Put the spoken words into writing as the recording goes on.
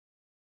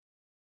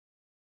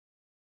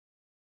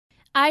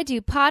I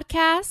Do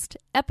Podcast,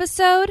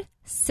 Episode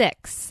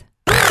 6.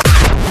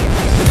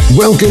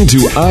 Welcome to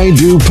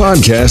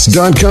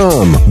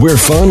IDoPodcast.com, where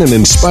fun and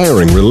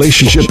inspiring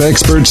relationship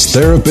experts,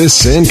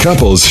 therapists, and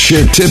couples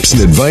share tips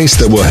and advice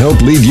that will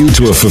help lead you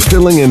to a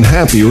fulfilling and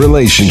happy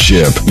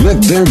relationship.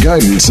 Let their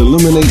guidance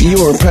illuminate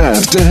your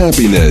path to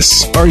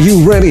happiness. Are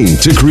you ready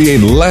to create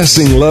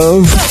lasting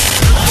love?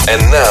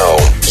 And now,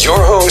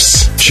 your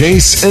hosts,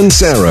 Chase and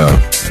Sarah.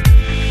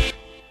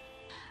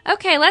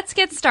 Okay, let's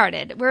get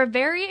started. We're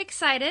very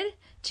excited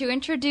to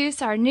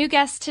introduce our new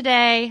guest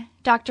today,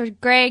 Dr.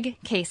 Greg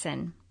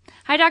Cason.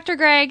 Hi, Dr.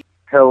 Greg.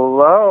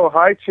 Hello.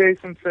 Hi, Chase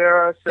and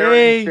Sarah. Sarah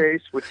Hey. and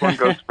Chase. Which one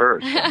goes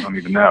first? I don't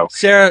even know.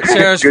 Sarah's Good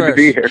first. to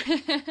be here.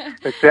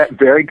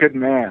 Very good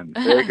man.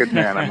 Very good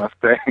man, I must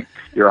say.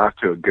 You're off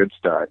to a good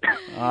start.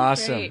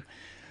 Awesome. Great.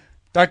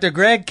 Dr.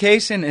 Greg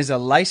Cason is a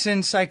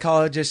licensed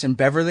psychologist in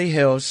Beverly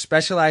Hills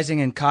specializing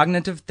in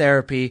cognitive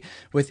therapy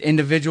with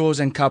individuals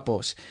and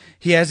couples.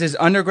 He has his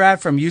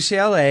undergrad from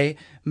UCLA,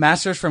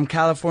 master's from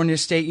California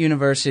State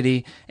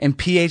University, and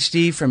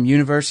PhD from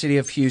University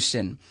of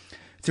Houston.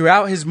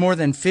 Throughout his more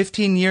than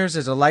 15 years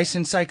as a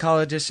licensed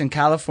psychologist in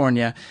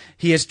California,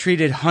 he has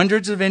treated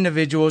hundreds of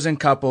individuals and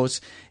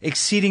couples,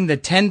 exceeding the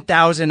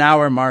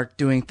 10,000-hour mark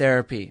doing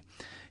therapy.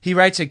 He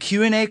writes a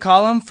Q&A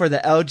column for the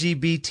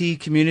LGBT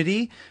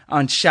community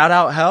on Shout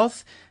Out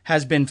Health,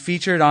 has been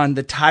featured on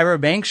The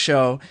Tyra Banks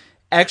Show,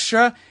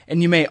 Extra,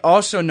 and you may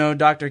also know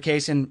Dr.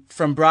 Cason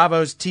from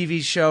Bravo's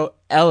TV show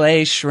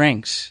LA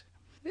Shrinks.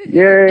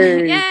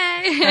 Yay.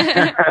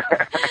 Yay!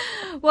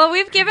 Well,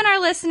 we've given our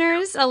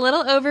listeners a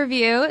little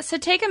overview, so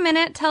take a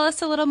minute, tell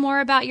us a little more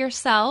about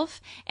yourself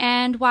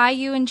and why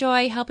you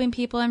enjoy helping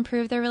people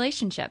improve their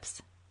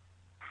relationships.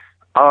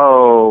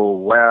 Oh,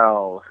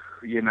 well,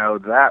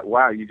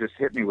 wow, you just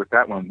hit me with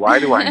that one. Why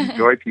do I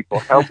enjoy people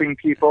helping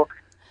people?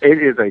 It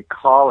is a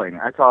calling.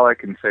 That's all I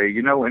can say.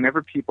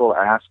 Whenever people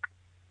ask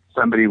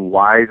somebody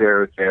why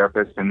they're a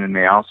therapist, and then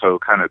they also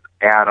kind of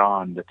add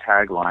on the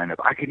tagline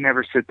of, I could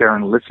never sit there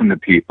and listen to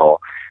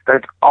people.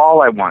 That's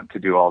all I want to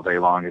do all day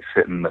long is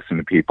sit and listen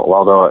to people.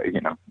 Although,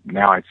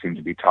 now I seem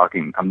to be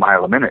talking a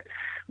mile a minute.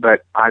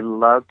 But I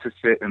love to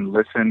sit and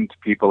listen to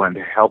people and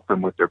to help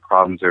them with their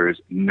problems. There is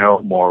no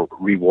more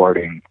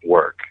rewarding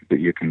work that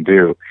you can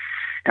do.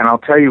 And I'll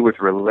tell you, with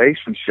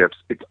relationships,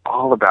 it's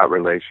all about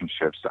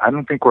relationships. I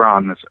don't think we're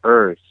on this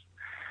earth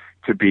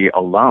to be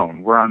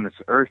alone. We're on this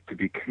earth to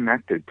be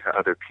connected to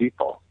other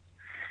people.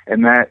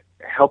 And that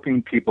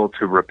helping people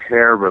to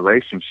repair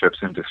relationships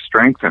and to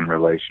strengthen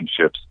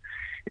relationships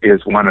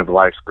is one of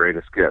life's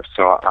greatest gifts.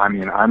 So,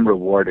 I'm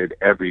rewarded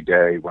every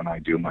day when I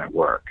do my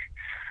work.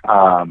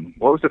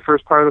 What was the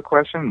first part of the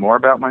question? More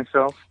about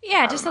myself?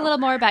 Yeah, just a little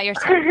more about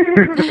yourself.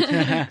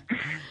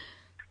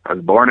 I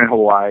was born in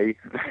Hawaii.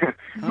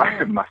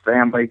 My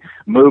family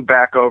moved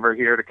back over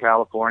here to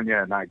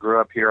California, and I grew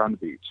up here on the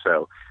beach.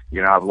 So, I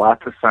have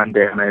lots of sun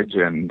damage,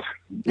 and,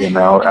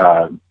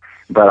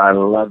 but I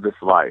love this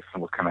life.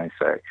 And what can I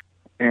say?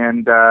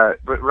 And,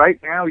 but right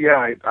now,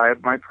 I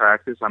have my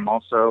practice. I'm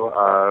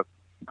also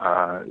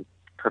a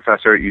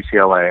professor at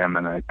UCLA. I'm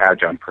an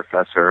adjunct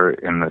professor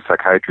in the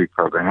psychiatry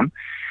program.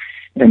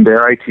 And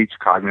there I teach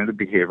cognitive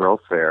behavioral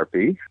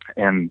therapy.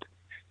 And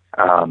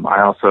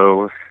I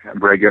also am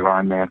regular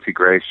on Nancy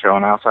Gray's show.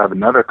 And I also have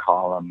another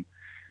column,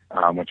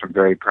 which I'm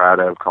very proud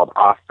of, called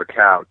Off the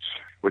Couch,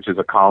 which is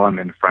a column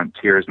in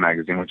Frontiers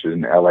magazine, which is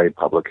an LA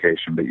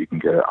publication, but you can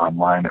get it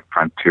online at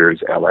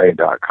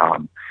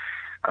frontiersla.com,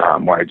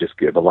 where I just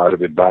give a lot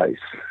of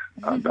advice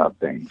about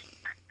things.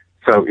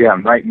 So,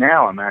 right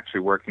now I'm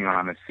actually working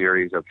on a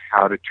series of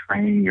how to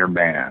train your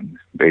man,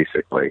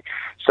 basically.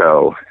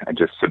 So I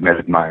just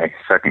submitted my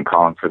second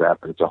column for that,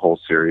 but it's a whole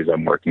series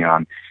I'm working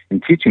on in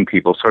teaching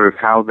people sort of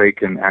how they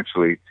can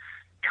actually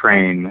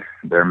train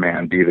their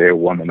man, be they a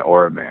woman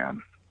or a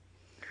man.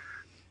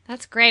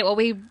 That's great. Well,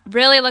 we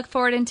really look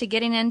forward to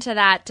getting into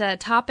that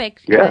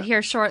topic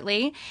here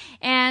shortly.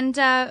 And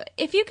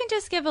if you can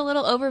just give a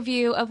little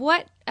overview of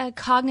what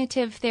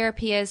cognitive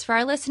therapy is for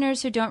our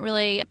listeners who don't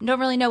really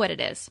know what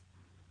it is.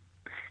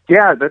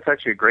 Yeah, that's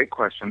actually a great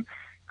question.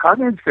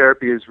 Cognitive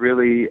therapy is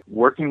really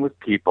working with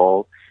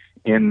people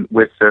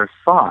with their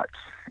thoughts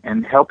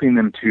and helping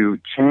them to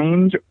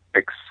change,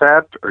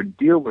 accept, or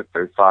deal with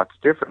their thoughts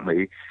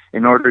differently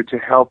in order to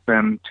help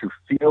them to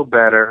feel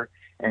better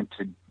and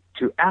to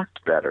act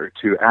better,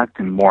 to act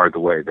in more the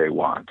way they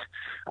want.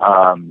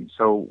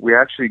 So we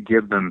actually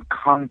give them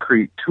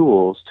concrete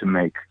tools to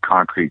make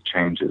concrete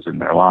changes in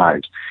their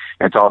lives.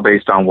 And it's all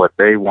based on what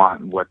they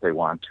want and what they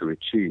want to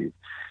achieve.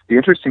 The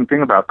interesting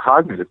thing about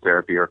cognitive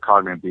therapy, or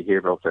cognitive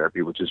behavioral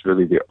therapy, which is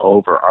really the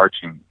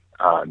overarching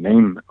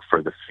name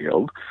for the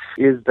field,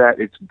 is that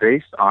it's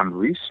based on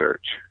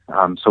research.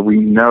 So we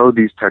know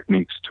these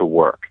techniques to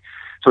work.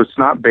 So it's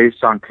not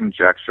based on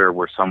conjecture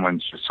where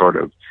someone's just sort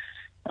of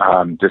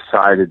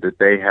decided that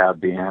they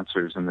have the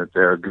answers and that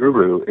they're a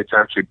guru. It's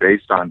actually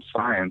based on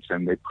science,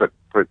 and they put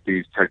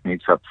these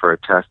techniques up for a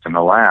test in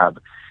a lab,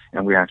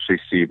 and we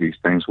actually see these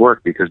things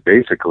work because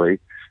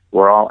basically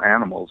we're all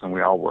animals and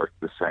we all work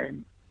the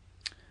same.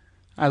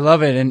 I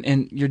love it,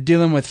 and you're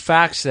dealing with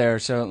facts there.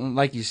 So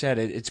like you said,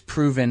 it's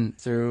proven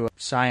through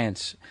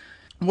science.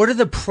 What are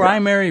the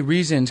primary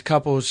reasons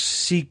couples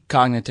seek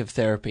cognitive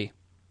therapy?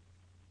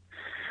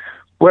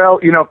 Well,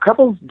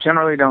 couples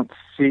generally don't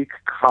seek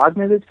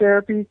cognitive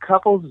therapy.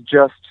 Couples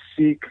just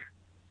seek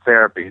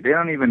therapy. They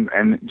don't even,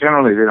 and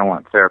generally they don't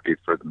want therapy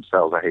for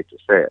themselves. I hate to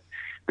say it.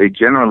 They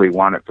generally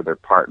want it for their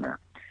partner.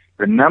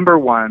 The number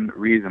one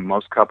reason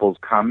most couples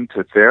come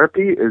to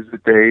therapy is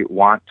that they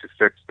want to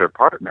fix their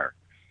partner,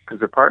 because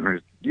their partner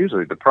is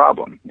usually the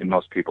problem in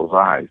most people's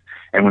eyes.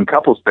 And when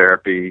couples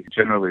therapy,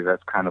 generally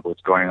that's kind of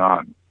what's going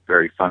on.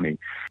 Very funny.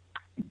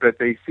 But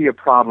they see a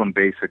problem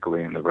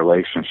basically in the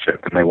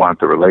relationship, and they want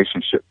the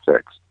relationship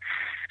fixed.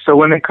 So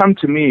when they come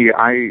to me,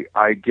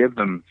 I give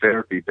them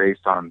therapy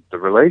based on the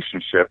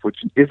relationship, which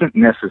isn't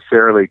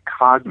necessarily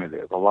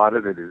cognitive. A lot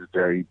of it is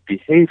very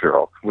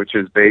behavioral, which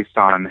is based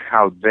on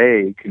how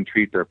they can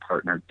treat their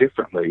partner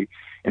differently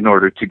in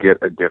order to get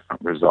a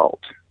different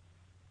result.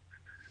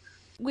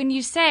 When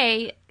you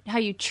say how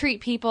you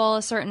treat people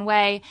a certain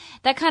way,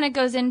 that kind of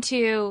goes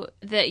into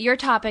your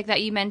topic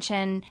that you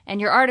mentioned in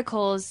your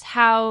articles,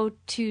 how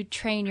to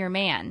train your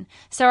man.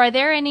 So are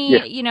there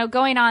any,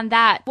 going on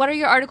that, what are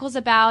your articles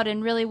about,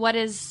 and really what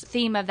is the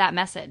theme of that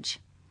message?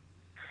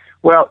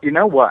 Well, you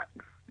know what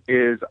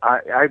is,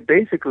 I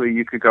basically,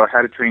 you could go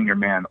how to train your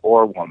man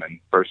or woman,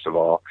 first of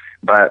all,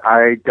 but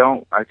I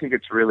think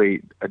it's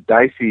really a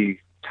dicey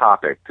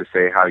topic to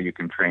say how you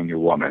can train your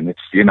woman.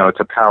 It's, it's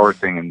a power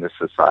thing in this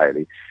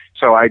society.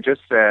 So I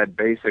just said,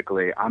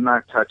 basically, I'm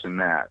not touching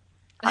that.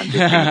 I'm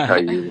just going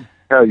to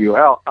tell you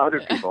how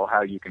other people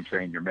how you can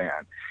train your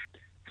man.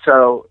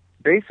 So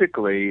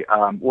basically,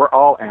 we're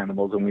all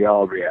animals and we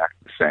all react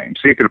the same.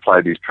 So you could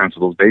apply these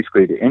principles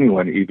basically to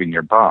anyone, even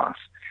your boss.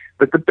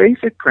 But the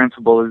basic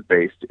principle is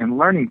based in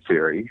learning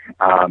theory,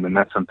 and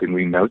that's something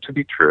we know to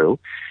be true.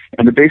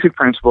 And the basic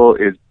principle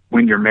is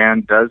when your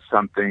man does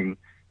something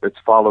that's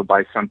followed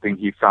by something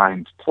he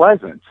finds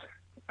pleasant,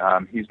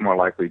 he's more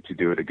likely to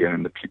do it again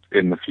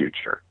in the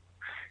future.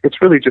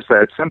 It's really just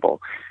that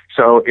simple.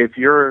 So if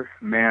your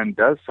man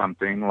does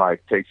something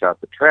like takes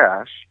out the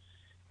trash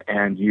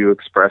and you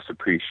express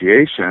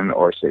appreciation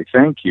or say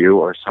thank you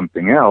or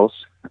something else,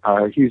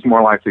 he's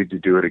more likely to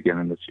do it again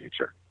in the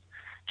future.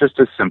 Just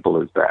as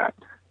simple as that.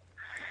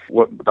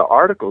 What the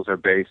articles are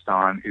based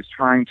on is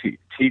trying to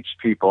teach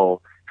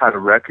people how to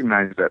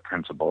recognize that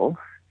principle,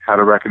 how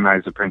to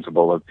recognize the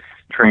principle of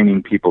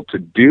training people to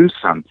do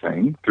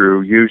something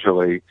through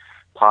usually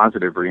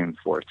positive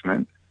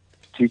reinforcement,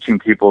 teaching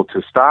people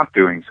to stop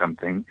doing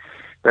something.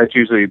 That's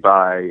usually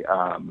by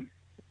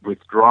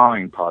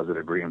withdrawing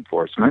positive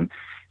reinforcement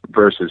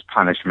versus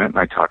punishment, and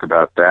I talk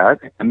about that.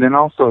 And then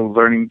also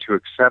learning to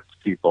accept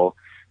people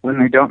when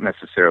they don't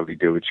necessarily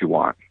do what you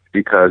want,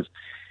 because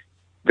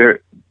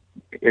there,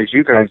 as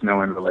you guys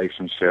know in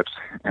relationships,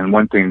 and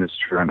one thing that's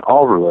true in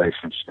all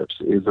relationships,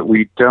 is that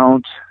we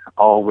don't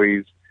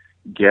always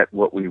get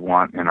what we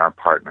want in our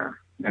partner.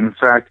 And in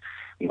fact,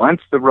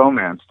 once the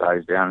romance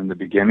dies down in the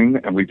beginning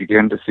and we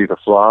begin to see the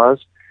flaws,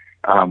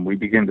 we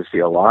begin to see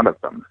a lot of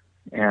them.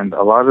 And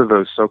a lot of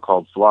those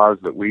so-called flaws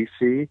that we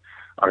see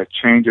are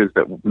changes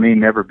that may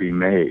never be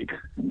made.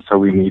 And so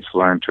we need to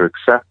learn to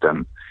accept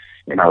them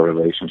in our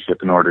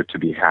relationship in order to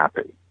be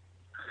happy.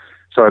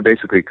 So I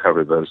basically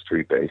cover those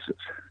three bases.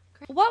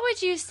 What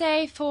would you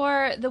say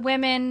for the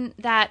women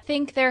that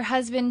think their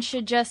husband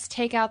should just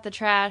take out the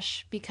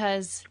trash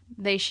because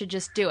they should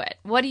just do it?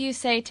 What do you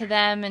say to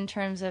them in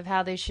terms of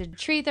how they should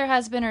treat their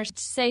husband or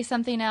say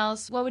something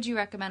else? What would you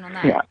recommend on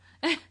that?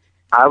 Yeah.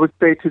 I would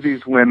say to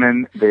these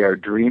women, they are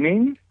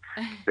dreaming,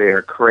 they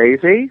are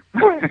crazy,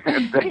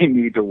 they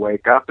need to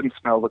wake up and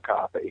smell the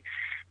coffee.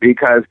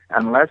 Because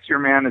unless your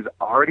man is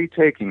already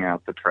taking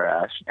out the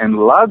trash and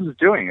loves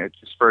doing it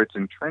just for its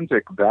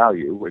intrinsic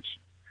value, which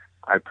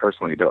I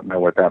personally don't know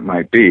what that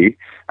might be,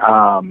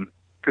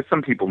 because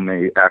some people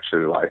may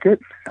actually like it.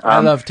 I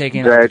love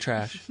taking out the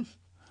trash.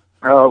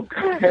 Oh,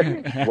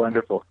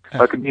 wonderful.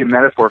 That could be a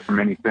metaphor for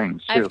many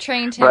things, too. I've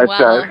trained him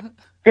well.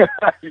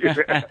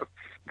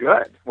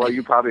 Good. Well,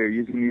 you probably are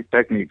using these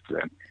techniques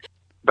then.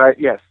 But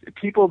yes,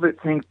 people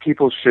that think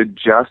people should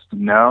just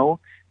know,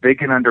 they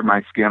get under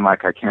my skin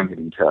like I can't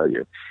even tell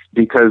you,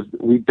 because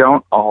we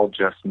don't all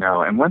just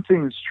know. And one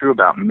thing that's true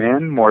about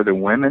men more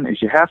than women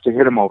is you have to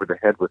hit them over the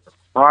head with a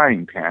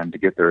frying pan to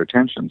get their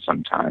attention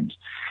sometimes.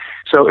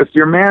 So if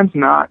your man's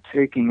not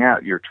taking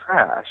out your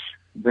trash,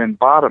 then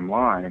bottom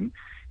line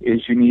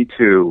is you need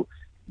to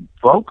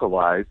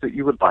vocalize that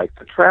you would like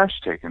the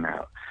trash taken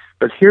out.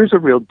 But here's a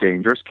real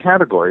dangerous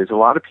category, is a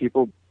lot of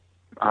people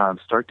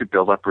start to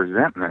build up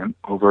resentment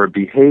over a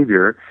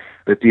behavior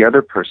that the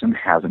other person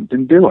hasn't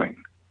been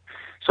doing.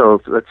 So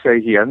if, let's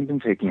say he hasn't been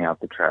taking out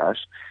the trash,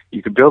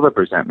 you could build up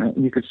resentment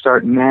and you could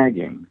start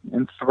nagging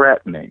and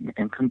threatening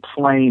and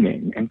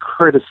complaining and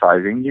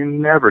criticizing. You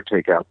never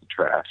take out the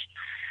trash.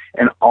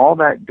 And all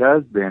that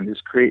does then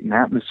is create an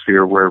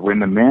atmosphere where when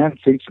the man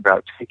thinks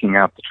about taking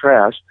out the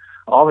trash,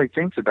 all he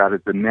thinks about is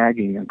the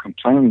nagging and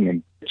complaining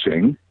and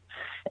bitching.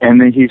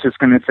 And then he's just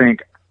going to think,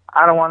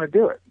 I don't want to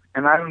do it.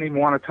 and I don't even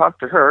want to talk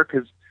to her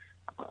because,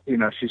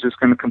 she's just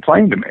going to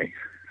complain to me.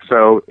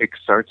 So it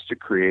starts to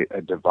create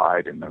a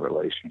divide in the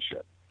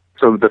relationship.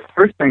 So the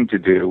first thing to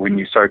do when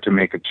you start to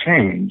make a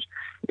change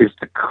is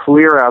to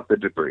clear out the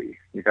debris.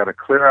 You got to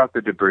clear out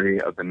the debris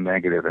of the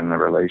negative in the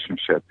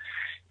relationship.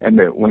 And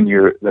that when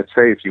let's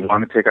say if you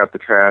want to take out the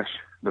trash,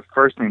 the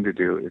first thing to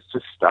do is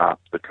to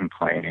stop the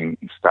complaining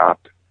and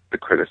stop the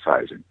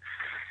criticizing.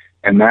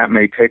 And that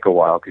may take a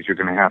while because you're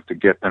going to have to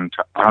get them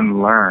to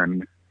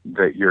unlearn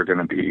that you're going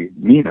to be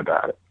mean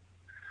about it.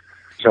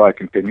 Shall I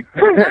continue?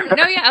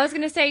 No, yeah, I was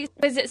going to say,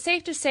 is it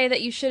safe to say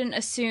that you shouldn't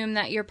assume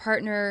that your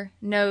partner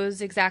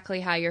knows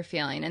exactly how you're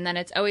feeling, and that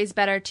it's always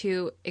better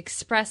to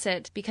express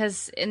it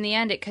because in the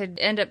end it could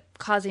end up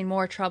causing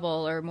more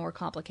trouble or more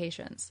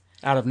complications?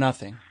 Out of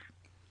nothing.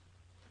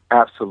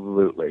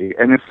 Absolutely.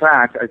 And in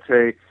fact, I'd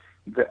say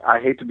that I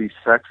hate to be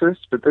sexist,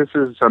 but this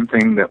is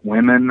something that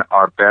women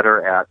are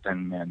better at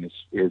than men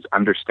is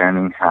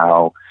understanding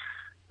how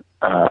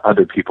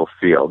other people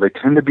feel. They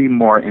tend to be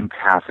more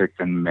empathic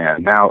than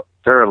men. Now,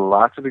 there are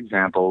lots of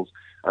examples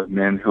of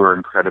men who are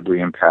incredibly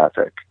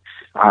empathic.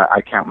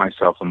 I count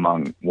myself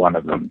among one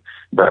of them.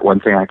 But one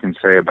thing I can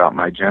say about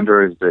my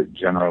gender is that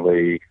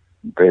generally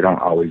they don't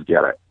always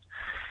get it.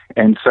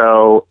 And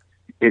so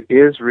it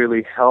is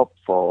really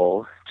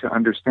helpful to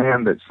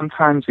understand that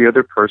sometimes the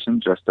other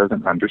person just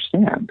doesn't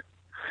understand.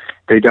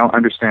 They don't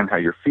understand how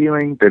you're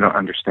feeling. They don't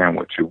understand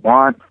what you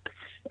want.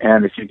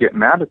 And if you get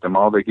mad at them,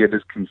 all they get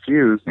is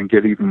confused and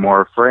get even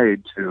more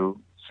afraid to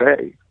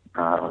say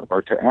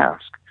or to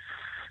ask.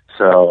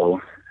 So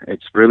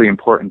it's really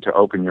important to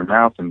open your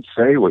mouth and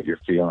say what you're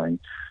feeling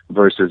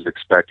versus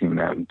expecting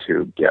them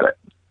to get it.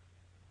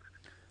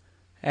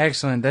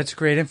 Excellent. That's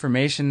great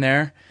information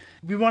there.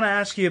 We want to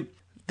ask you,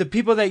 the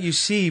people that you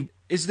see,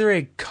 is there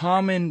a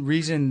common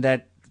reason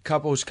that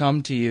couples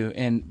come to you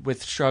and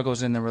with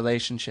struggles in the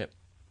relationship?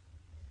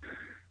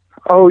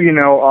 Oh, you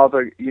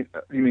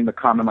mean the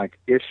common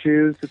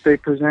issues that they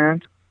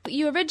present?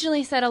 You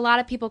originally said a lot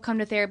of people come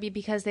to therapy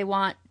because they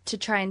want to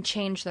try and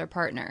change their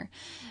partner.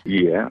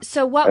 Yeah.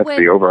 So that's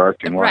the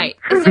overarching one. Right.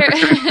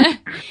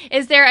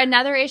 Is there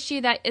another issue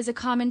that is a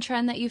common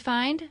trend that you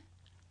find?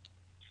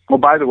 Well,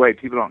 by the way,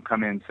 people don't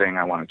come in saying,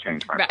 I want to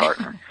change my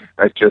partner.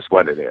 That's just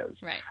what it is.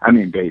 Right. I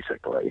mean,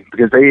 basically.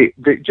 Because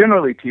they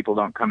generally, people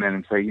don't come in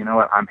and say, you know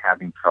what, I'm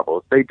having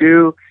trouble.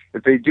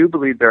 If they do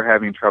believe they're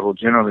having trouble,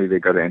 generally they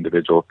go to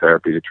individual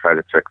therapy to try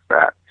to fix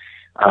that.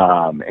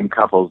 In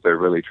couples, they're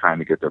really trying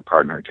to get their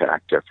partner to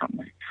act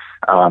differently.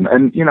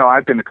 And,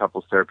 I've been to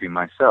couples therapy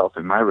myself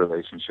in my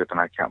relationship, and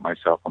I count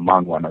myself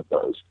among one of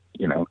those.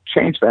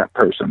 Change that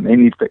person. They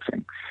need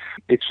fixing.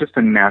 It's just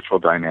a natural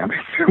dynamic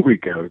that we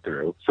go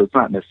through, so it's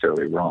not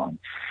necessarily wrong.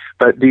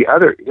 But the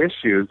other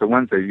issues, the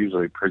ones they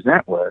usually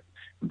present with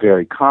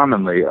very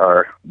commonly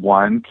are,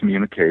 one,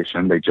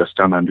 communication. They just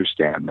don't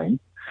understand me.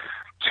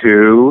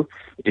 Two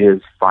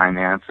is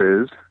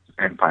finances.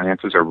 And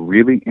finances are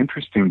really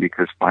interesting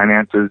because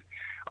finances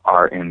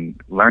are, in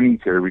learning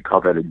theory, we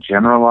call that a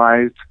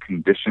generalized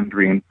conditioned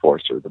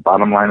reinforcer. The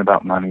bottom line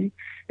about money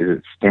is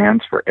it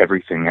stands for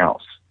everything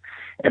else.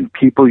 And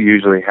people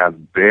usually have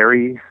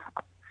very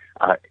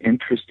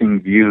interesting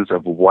views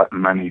of what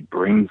money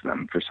brings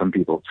them. For some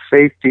people,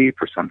 it's safety.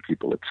 For some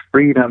people, it's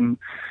freedom.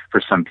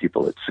 For some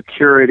people, it's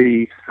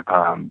security.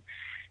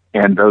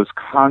 And those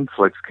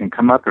conflicts can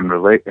come up and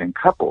relate in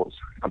couples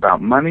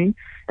about money,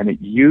 and it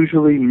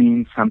usually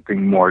means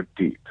something more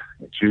deep.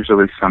 It's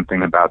usually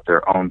something about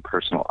their own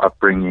personal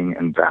upbringing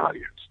and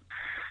values.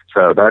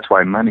 So that's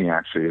why money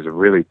actually is a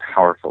really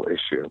powerful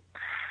issue.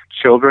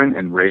 Children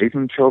and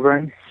raising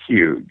children,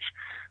 huge.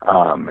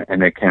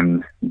 And it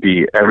can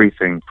be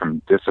everything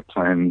from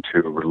discipline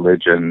to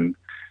religion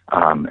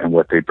and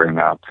what they bring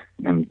up.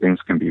 And things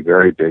can be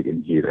very big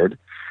and heated.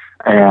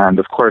 And,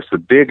 of course, the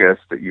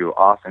biggest that you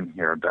often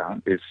hear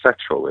about is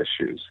sexual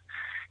issues.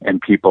 And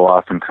people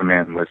often come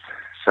in with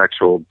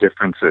sexual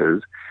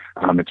differences.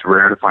 It's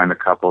rare to find a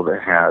couple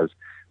that has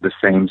the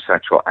same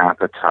sexual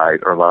appetite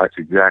or likes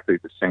exactly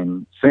the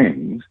same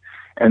things.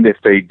 And if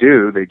they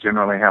do, they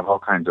generally have all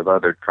kinds of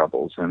other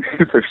troubles. And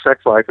if their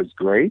sex life is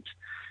great,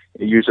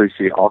 you usually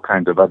see all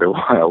kinds of other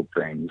wild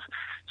things.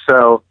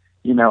 So,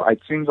 it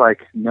seems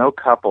like no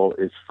couple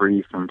is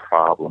free from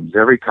problems.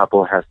 Every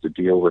couple has to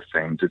deal with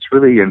things. It's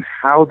really in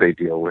how they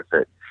deal with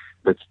it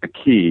that's the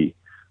key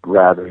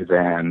rather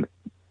than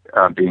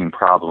being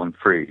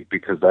problem-free,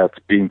 because that's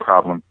being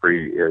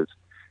problem-free is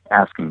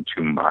asking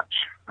too much.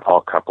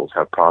 All couples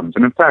have problems.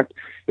 And in fact,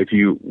 if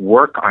you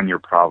work on your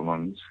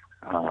problems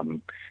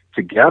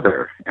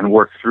together and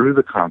work through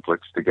the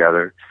conflicts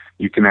together,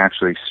 you can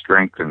actually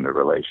strengthen the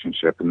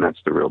relationship, and that's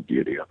the real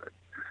beauty of it.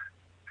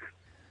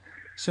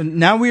 So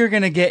now we are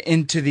going to get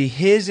into the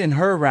his and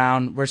her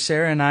round where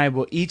Sarah and I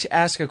will each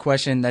ask a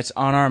question that's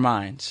on our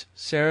minds.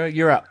 Sarah,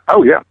 you're up.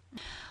 Oh, yeah.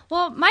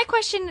 Well, my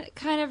question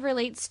kind of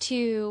relates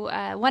to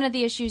one of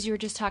the issues you were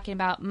just talking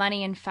about,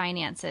 money and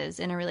finances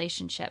in a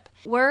relationship.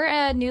 We're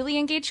a newly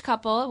engaged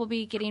couple. We'll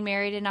be getting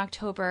married in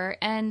October.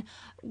 And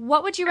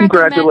what would you recommend?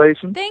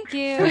 Congratulations. Thank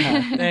you.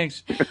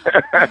 Thanks.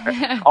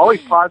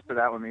 Always pause for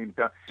that one. I mean,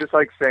 just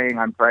like saying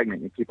I'm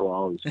pregnant, people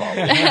always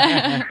follow.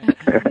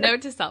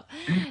 Note to self.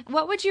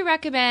 What would you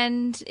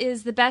recommend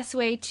is the best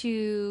way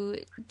to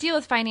deal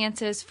with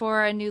finances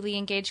for a newly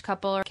engaged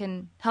couple, or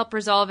can help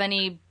resolve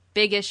any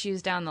big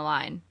issues down the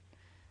line?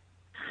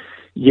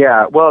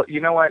 Yeah, well, you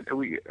know what?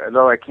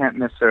 Though I can't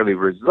necessarily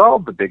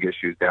resolve the big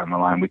issues down the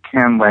line, we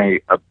can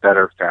lay a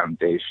better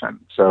foundation.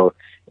 So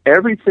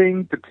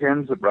everything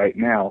depends right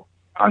now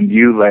on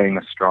you laying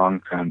a strong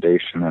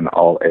foundation in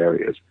all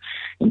areas.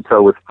 And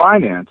so with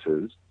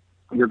finances,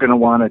 you're going to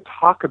want to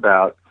talk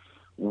about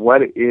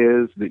what it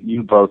is that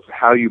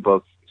how you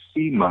both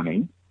see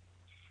money,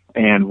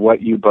 and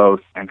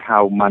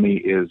how money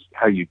is,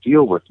 how you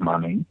deal with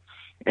money.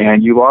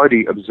 And you've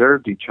already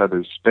observed each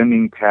other's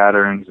spending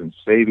patterns and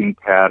saving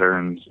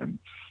patterns and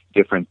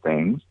different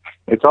things.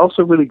 It's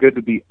also really good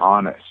to be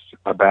honest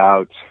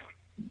about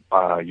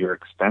your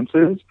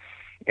expenses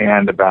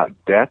and about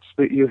debts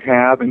that you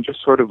have, and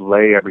just sort of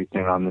lay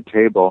everything on the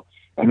table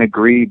and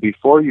agree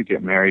before you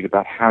get married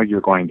about how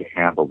you're going to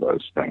handle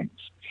those things.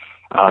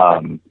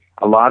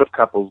 A lot of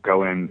couples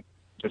go in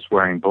just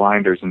wearing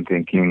blinders and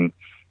thinking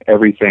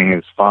everything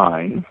is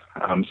fine.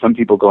 Some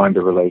people go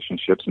into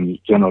relationships, and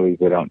generally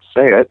they don't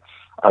say it,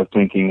 of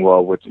thinking,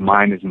 well, what's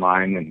mine is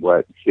mine, and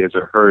what his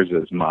or hers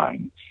is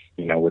mine.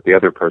 What the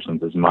other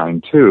person's is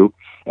mine too.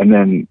 And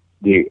then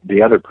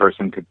the other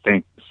person could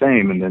think the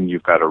same, and then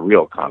you've got a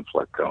real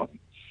conflict going.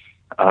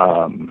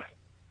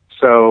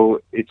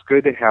 So it's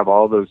good to have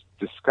all those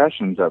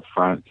discussions up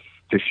front,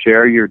 to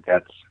share your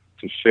debts,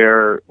 to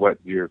share what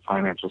your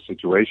financial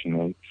situation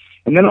is,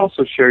 and then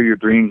also share your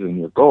dreams and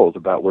your goals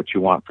about what you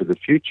want for the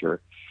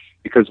future.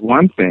 Because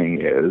one thing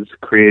is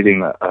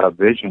creating a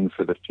vision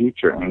for the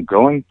future and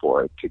going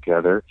for it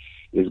together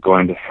is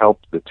going to help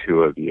the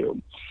two of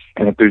you.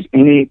 And if there's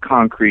any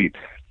concrete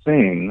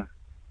thing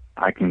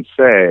I can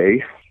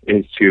say,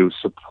 is to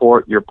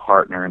support your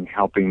partner in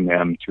helping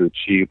them to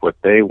achieve what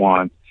they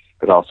want,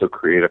 but also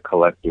create a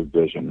collective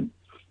vision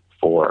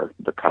for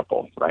the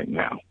couple right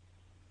now.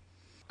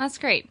 That's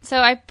great. So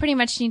I pretty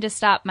much need to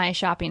stop my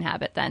shopping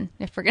habit then,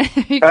 if we're going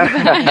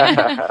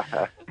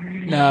to.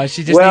 No,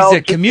 she just needs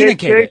to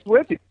communicate it.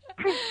 With you.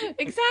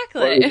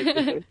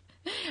 Exactly.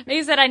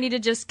 You said I need to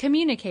just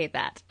communicate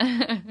that.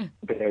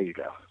 There you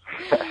go.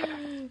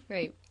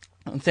 Great.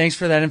 Thanks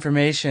for that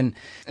information.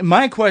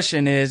 My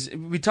question is,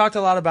 we talked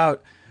a lot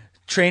about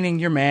training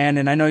your man,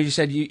 and I know you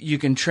said you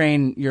can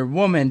train your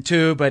woman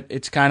too, but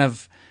it's kind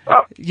of,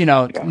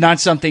 not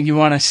something you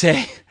want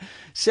to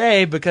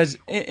say because,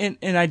 and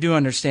I do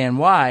understand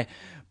why,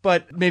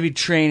 but maybe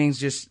training's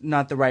just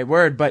not the right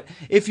word. But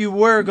if you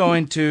were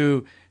going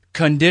to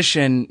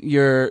condition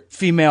your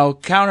female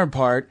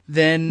counterpart,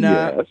 then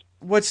yes.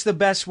 What's the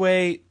best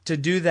way to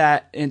do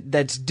that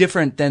that's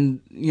different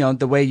than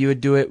the way you would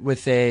do it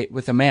with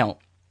a male?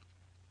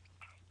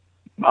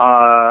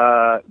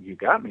 You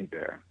got me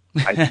there.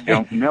 I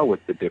don't know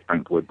what the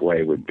different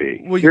way would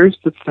be. Well, here's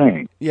the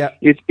thing. Yeah.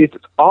 It's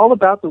all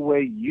about the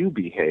way you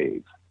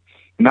behave,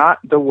 not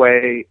the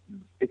way.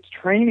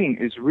 Training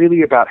is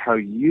really about how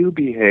you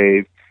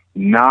behave,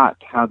 not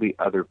how the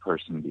other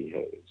person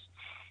behaves.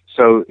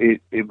 So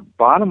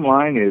bottom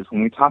line is,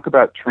 when we talk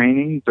about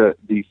training,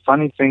 the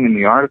funny thing in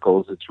the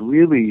articles, it's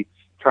really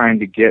trying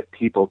to get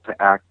people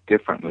to act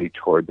differently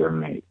toward their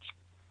mates.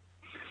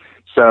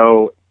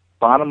 So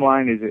bottom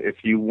line is,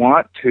 if you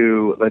want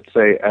to, let's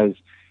say, as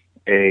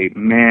a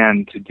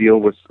man to deal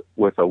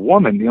with a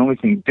woman, the only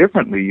thing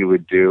differently you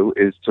would do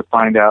is to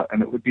find out,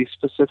 and it would be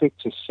specific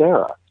to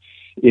Sarah,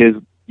 is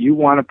you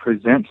want to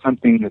present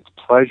something that's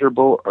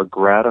pleasurable or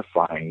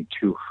gratifying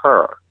to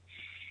her.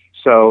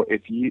 So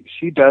if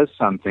she does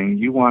something,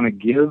 you want to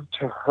give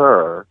to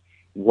her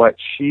what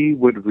she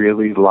would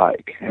really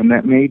like. And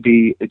that may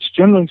be, it's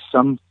generally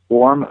some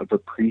form of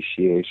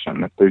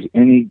appreciation. If there's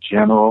any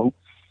general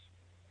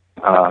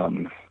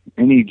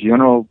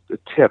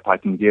tip I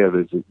can give,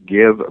 is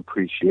give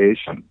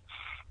appreciation.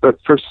 But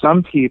for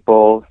some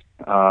people,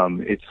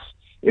 it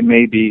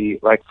may be,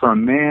 like for a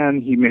man,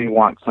 he may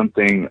want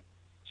something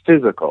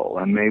physical,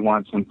 and may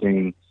want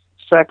something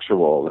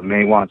sexual, and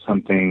may want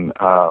something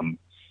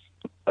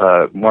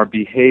more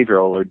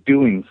behavioral, or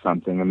doing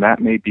something, and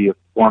that may be a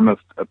form of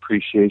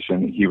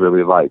appreciation that he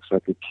really likes,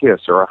 like a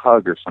kiss or a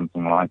hug or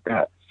something like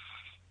that.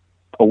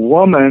 A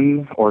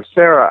woman, or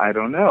Sarah, I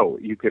don't know,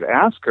 you could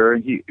ask her,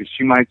 and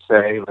she might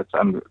say,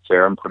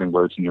 Sarah, I'm putting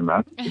words in your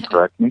mouth, you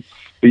correct me,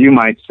 but you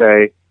might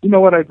say,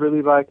 what I'd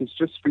really like is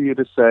just for you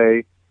to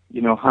say,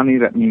 honey,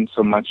 that means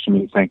so much to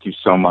me, thank you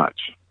so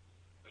much.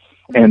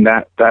 And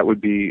that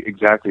would be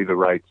exactly the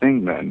right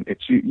thing then.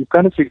 You've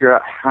got to figure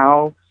out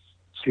how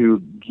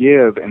to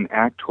give and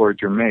act toward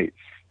your mate.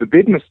 The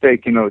big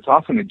mistake, it's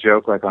often a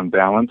joke, like on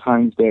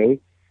Valentine's Day,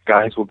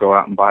 guys will go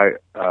out and buy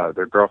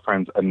their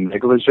girlfriends a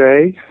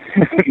negligee,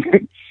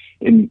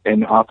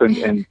 and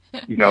often, and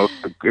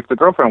if the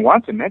girlfriend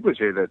wants a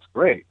negligee, that's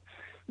great.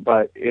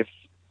 But if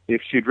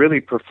she'd really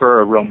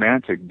prefer a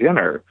romantic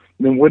dinner,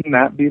 then wouldn't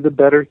that be the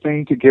better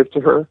thing to give to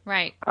her?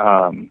 Right.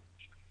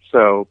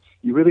 So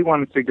you really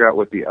want to figure out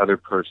what the other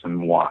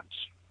person wants.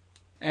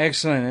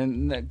 Excellent,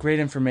 and great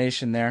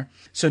information there.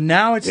 So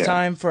now it's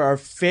time for our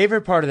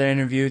favorite part of the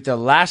interview, the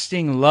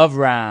lasting love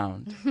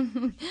round.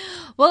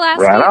 We'll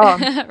ask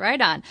you right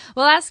on.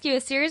 We'll ask you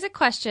a series of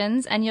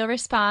questions, and you'll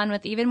respond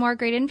with even more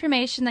great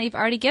information that you've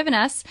already given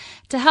us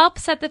to help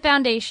set the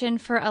foundation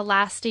for a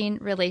lasting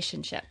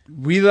relationship.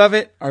 We love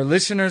it. Our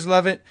listeners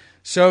love it.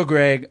 So,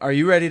 Greg, are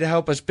you ready to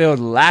help us build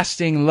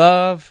lasting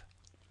love?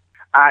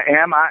 I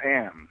am.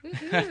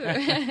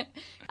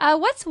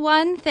 What's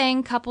one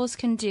thing couples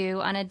can do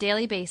on a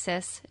daily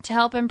basis to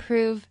help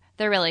improve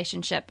their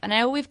relationship? And I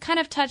know we've kind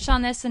of touched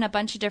on this in a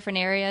bunch of different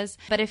areas,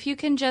 but if you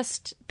can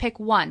just pick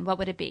one, what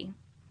would it be?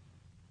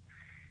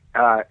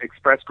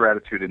 Express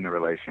gratitude in the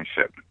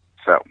relationship.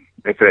 So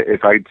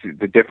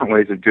the different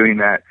ways of doing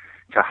that,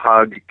 to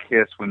hug,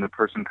 kiss when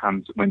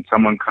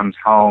someone comes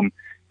home,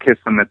 kiss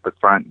them at the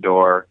front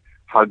door,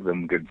 hug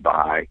them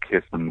goodbye,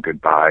 kiss them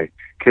goodbye,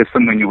 kiss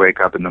them when you wake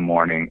up in the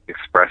morning,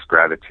 express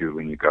gratitude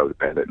when you go to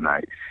bed at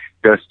night.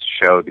 Just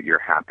show that you're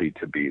happy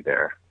to be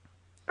there.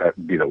 That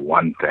would be the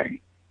one thing.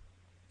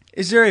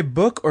 Is there a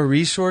book or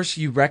resource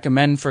you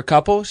recommend for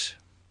couples?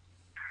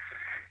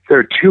 There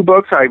are two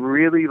books I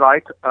really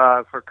like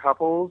for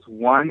couples.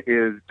 One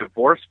is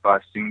Divorce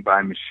Busting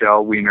by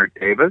Michelle Weiner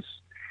Davis.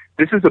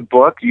 This is a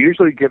book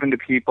usually given to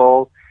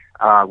people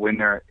when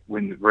the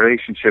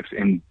relationship's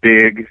in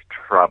big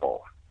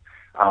trouble.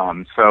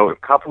 So if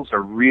couples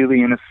are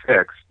really in a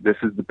fix, this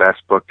is the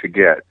best book to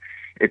get.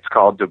 It's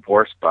called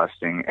Divorce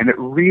Busting, and it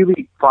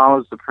really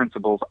follows the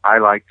principles I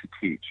like to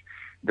teach,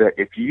 that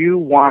if you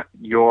want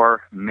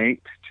your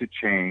mate to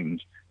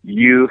change,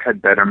 you had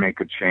better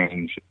make a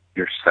change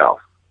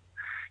yourself.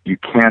 You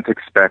can't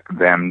expect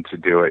them to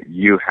do it.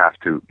 You have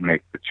to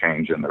make the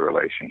change in the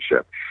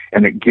relationship.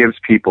 And it gives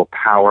people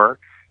power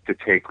to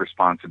take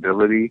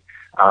responsibility,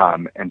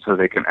 and so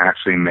they can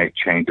actually make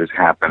changes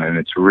happen, and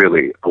it's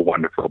really a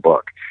wonderful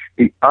book.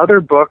 The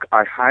other book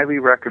I highly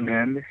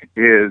recommend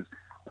is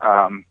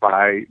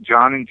by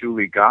John and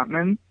Julie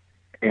Gottman,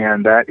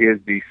 and that is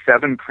The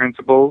 7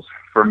 Principles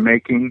for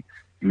Making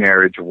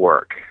Marriage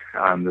Work.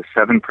 The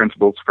 7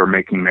 Principles for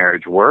Making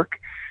Marriage Work.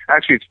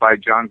 Actually, it's by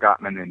John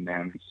Gottman and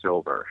Nan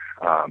Silver.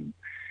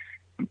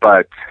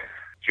 But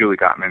Julie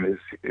Gottman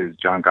is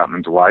John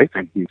Gottman's wife,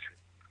 and she's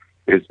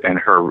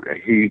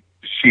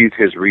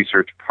his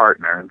research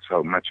partner, and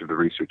so much of the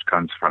research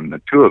comes from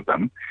the two of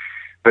them.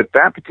 But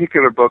that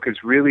particular book is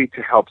really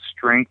to help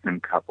strengthen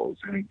couples,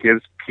 and it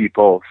gives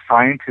people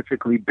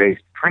scientifically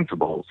based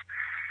principles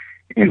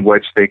in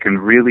which they can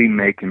really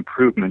make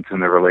improvements in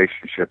their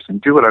relationships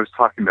and do what I was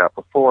talking about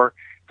before,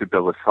 to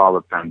build a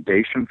solid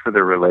foundation for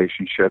their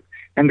relationship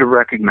and to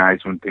recognize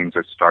when things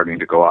are starting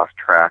to go off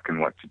track and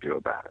what to do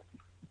about it.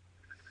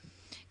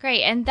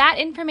 Great. And that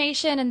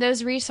information and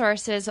those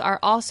resources are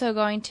also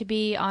going to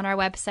be on our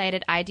website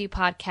at I Do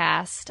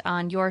Podcast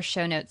on your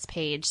show notes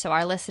page. So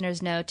our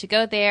listeners know to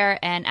go there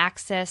and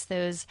access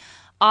those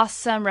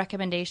awesome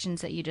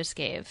recommendations that you just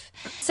gave.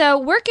 So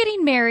we're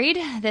getting married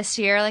this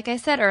year, like I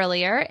said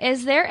earlier.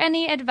 Is there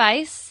any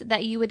advice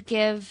that you would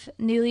give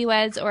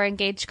newlyweds or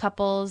engaged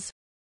couples?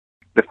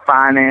 The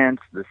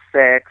finance, the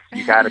sex,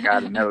 you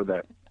gotta know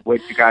what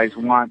you guys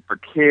want for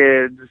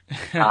kids.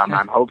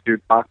 I hope you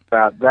talk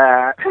about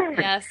that.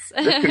 Yes.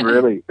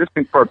 This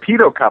can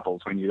torpedo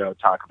couples when you don't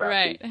talk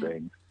about these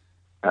things.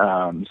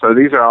 So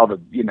these are all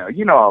the,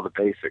 all the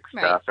basic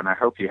stuff, and I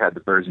hope you had the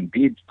birds and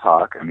beads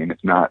talk. I mean,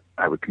 if not,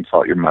 I would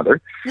consult your mother.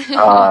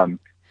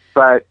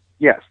 But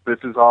yes, this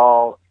is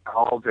all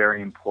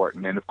very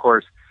important. And of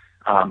course,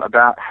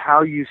 about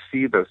how you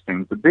see those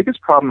things. The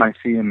biggest problem I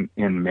see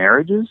in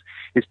marriages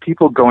is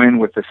people go in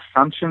with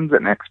assumptions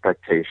and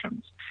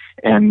expectations.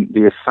 And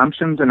the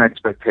assumptions and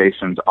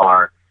expectations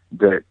are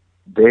that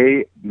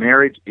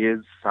marriage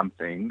is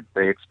something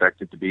they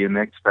expect it to be, and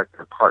they expect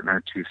their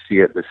partner to see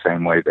it the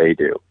same way they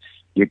do.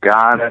 You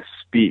gotta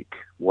speak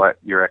what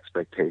your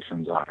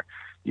expectations are.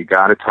 You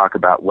gotta talk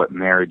about what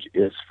marriage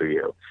is for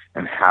you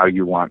and how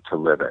you want to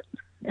live it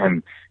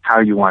and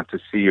how you want to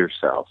see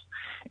yourself.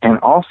 And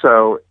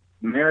also,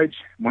 marriage,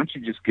 once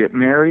you just get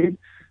married,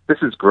 this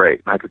is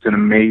great. Like, it's an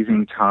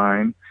amazing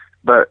time.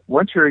 But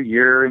once you're a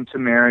year into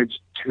marriage,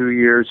 2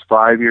 years,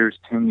 5 years,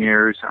 10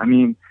 years, I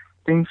mean,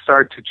 things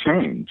start to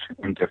change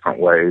in different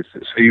ways.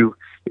 So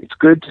it's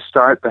good to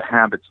start the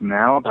habits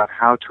now about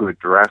how to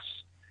address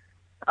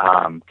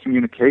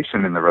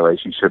communication in the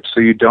relationship so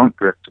you don't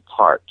drift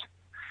apart.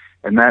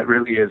 And that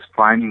really is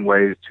finding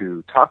ways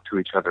to talk to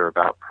each other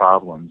about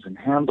problems and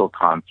handle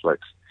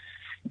conflicts.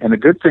 And a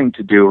good thing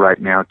to do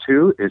right now,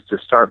 too, is to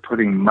start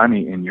putting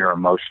money in your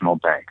emotional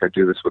bank. I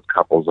do this with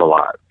couples a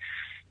lot.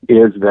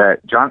 Is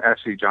that John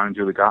and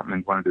Julie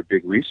Gottman, one of their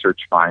big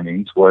research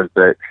findings was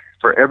that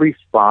for every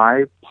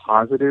 5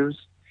 positives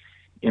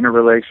in a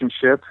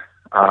relationship,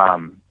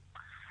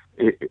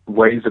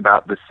 weighs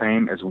about the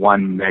same as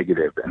one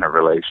negative in a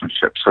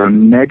relationship. So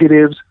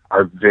negatives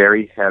are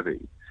very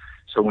heavy.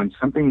 So when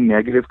something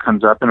negative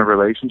comes up in a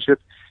relationship,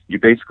 you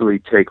basically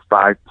take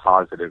 5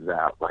 positives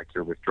out, like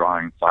you're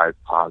withdrawing 5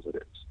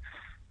 positives.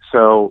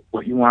 So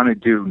what you want to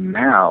do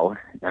now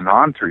and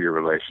on through your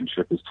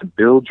relationship is to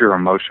build your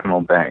emotional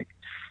bank.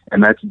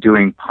 And that's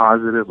doing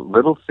positive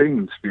little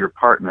things for your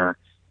partner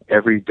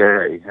every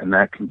day. And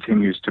that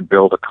continues to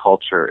build a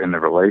culture in the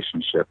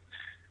relationship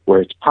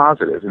where it's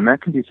positive. And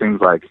that can be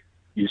things like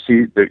you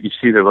see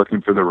they're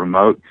looking for the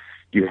remote,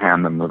 you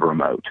hand them the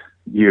remote.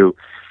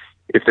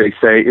 If they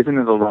say, "Isn't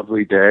it a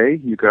lovely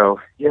day?" you go,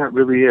 "Yeah, it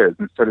really is."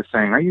 Instead of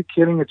saying, "Are you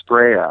kidding? It's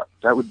gray out."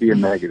 That would be a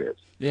negative.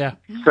 Yeah.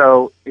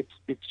 So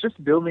it's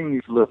just building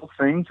these little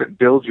things that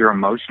build your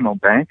emotional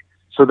bank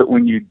so that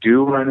when you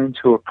do run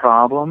into a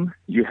problem,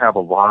 you have a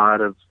lot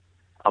of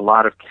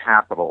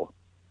capital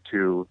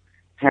to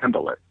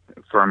handle it,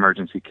 for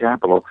emergency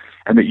capital,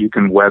 and that you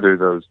can weather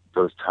those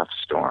tough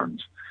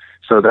storms.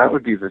 So that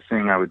would be the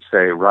thing I would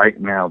say right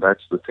now.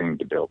 That's the thing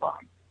to build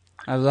on.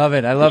 I love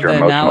it. I love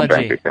the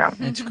analogy.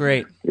 It's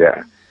great.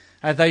 Yeah.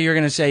 I thought you were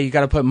going to say you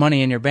got to put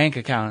money in your bank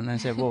account, and I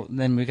said, well,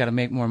 then we got to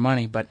make more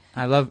money. But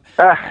I love,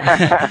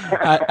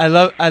 I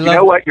love. You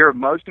know what? Your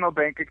emotional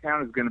bank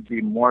account is going to be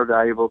more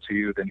valuable to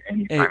you than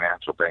any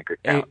financial bank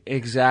account.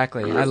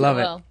 Exactly. I love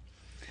it.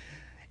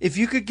 If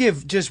you could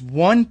give just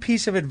one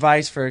piece of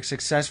advice for a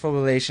successful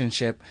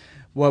relationship,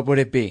 what would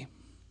it be?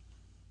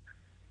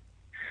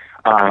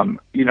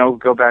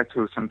 Go back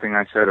to something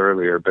I said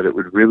earlier, but it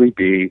would really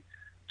be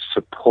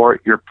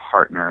support your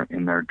partner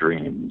in their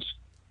dreams.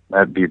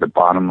 That'd be the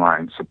bottom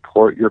line.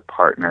 Support your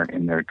partner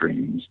in their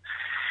dreams.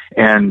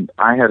 And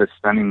I had a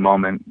stunning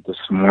moment this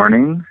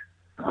morning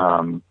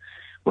when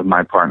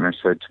my partner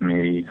said to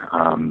me,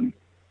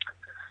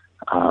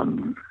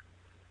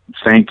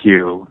 thank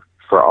you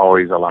for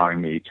always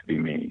allowing me to be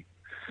me.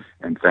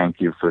 And thank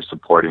you for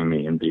supporting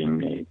me and being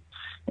me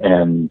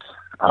and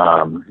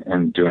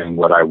doing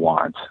what I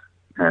want.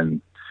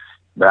 And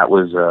that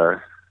was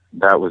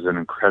an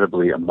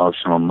incredibly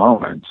emotional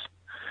moment.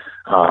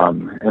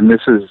 And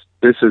this is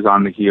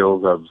on the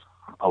heels of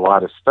a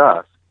lot of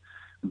stuff,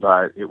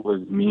 but it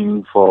was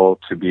meaningful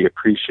to be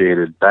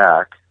appreciated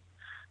back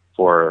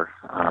to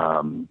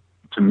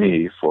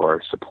me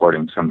for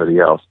supporting somebody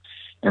else.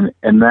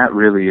 And that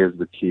really is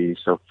the key.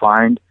 So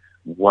find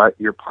what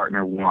your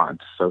partner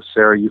wants. So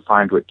Sarah, you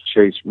find what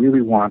Chase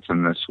really wants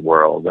in this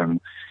world, and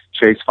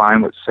Chase,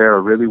 find what Sarah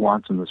really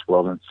wants in this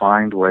world, and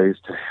find ways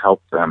to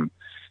help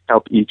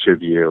each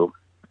of you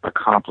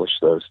accomplish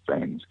those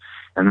things.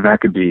 And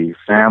that could be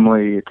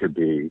family, it could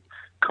be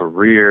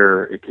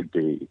career, it could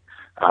be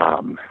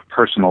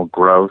personal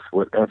growth,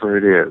 whatever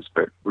it is,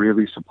 but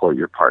really support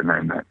your partner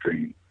in that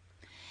dream.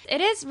 It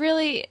is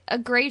really a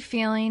great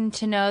feeling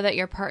to know that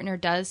your partner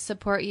does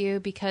support you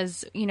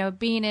because,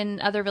 being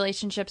in other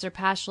relationships or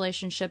past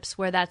relationships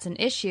where that's an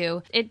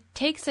issue, it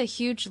takes a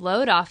huge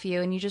load off you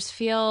and you just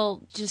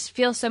feel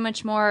so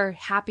much more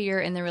happier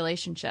in the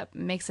relationship.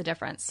 It makes a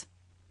difference.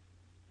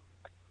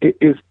 It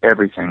is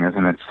everything,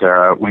 isn't it,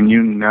 Sarah? When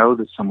you know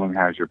that someone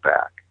has your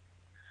back,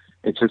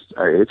 it's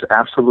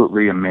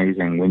absolutely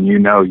amazing when you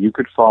know you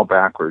could fall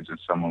backwards and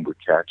someone would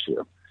catch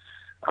you.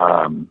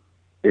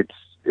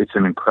 It's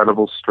an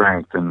incredible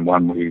strength and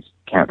one we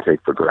can't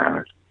take for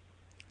granted.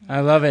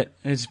 I love it.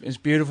 It's a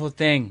beautiful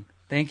thing.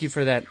 Thank you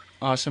for that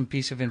awesome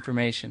piece of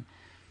information.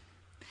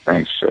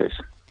 Thanks, Chase.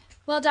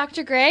 Well,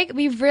 Dr. Greg,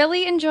 we've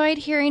really enjoyed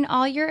hearing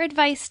all your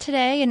advice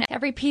today and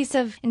every piece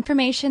of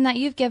information that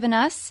you've given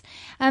us.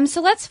 So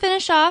let's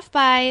finish off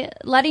by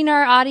letting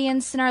our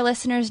audience and our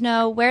listeners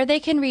know where they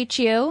can reach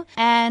you,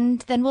 and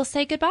then we'll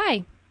say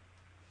goodbye.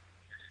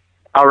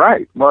 All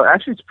right. Well,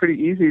 actually, it's pretty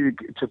easy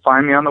to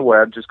find me on the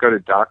web. Just go to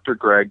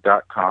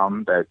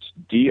drgreg.com. That's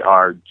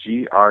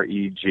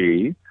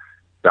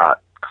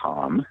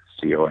drgreg.com,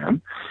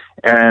 C-O-M.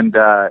 And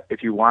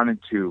if you wanted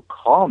to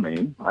call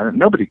me,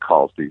 nobody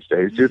calls these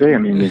days, do they? I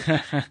mean,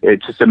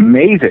 it's just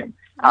amazing.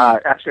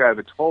 Actually, I have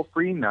a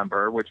toll-free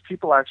number, which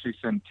people actually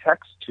send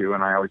text to,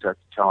 and I always have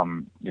to tell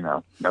them,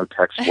 no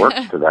text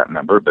works to that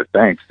number, but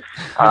thanks.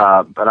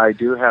 But I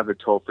do have a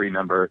toll-free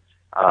number.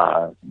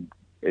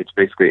 It's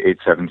basically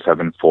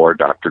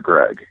 8774-Dr.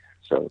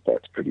 So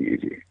that's pretty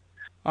easy.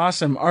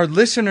 Awesome. Our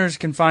listeners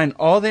can find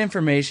all the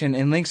information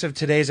and links of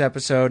today's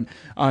episode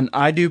on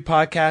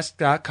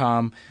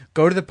idopodcast.com.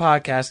 Go to the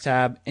podcast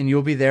tab, and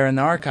you'll be there in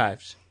the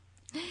archives.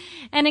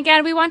 And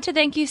again, we want to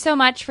thank you so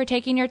much for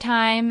taking your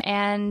time,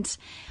 and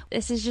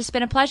this has just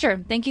been a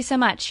pleasure. Thank you so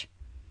much.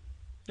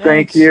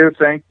 Thanks.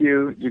 Thank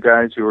you. You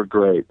guys, you were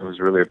great. It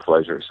was really a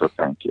pleasure, so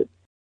thank you.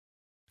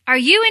 Are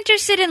you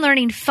interested in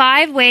learning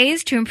 5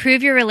 ways to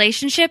improve your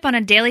relationship on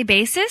a daily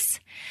basis?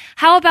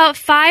 How about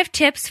 5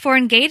 tips for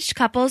engaged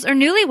couples or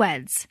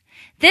newlyweds?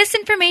 This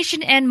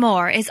information and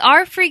more is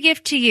our free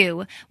gift to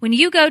you when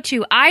you go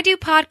to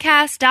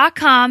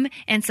idopodcast.com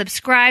and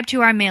subscribe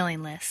to our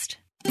mailing list.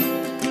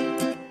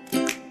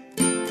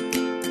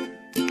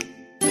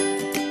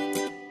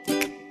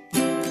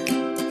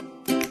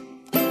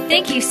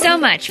 Thank you so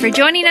much for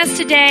joining us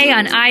today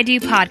on I Do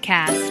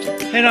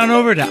Podcast. Head on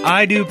over to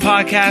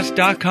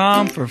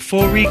idopodcast.com for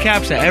full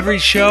recaps of every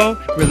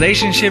show,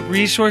 relationship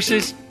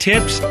resources,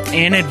 tips,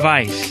 and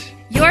advice.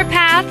 Your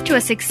path to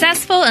a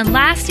successful and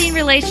lasting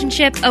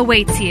relationship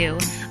awaits you.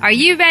 Are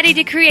you ready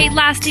to create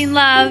lasting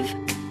love?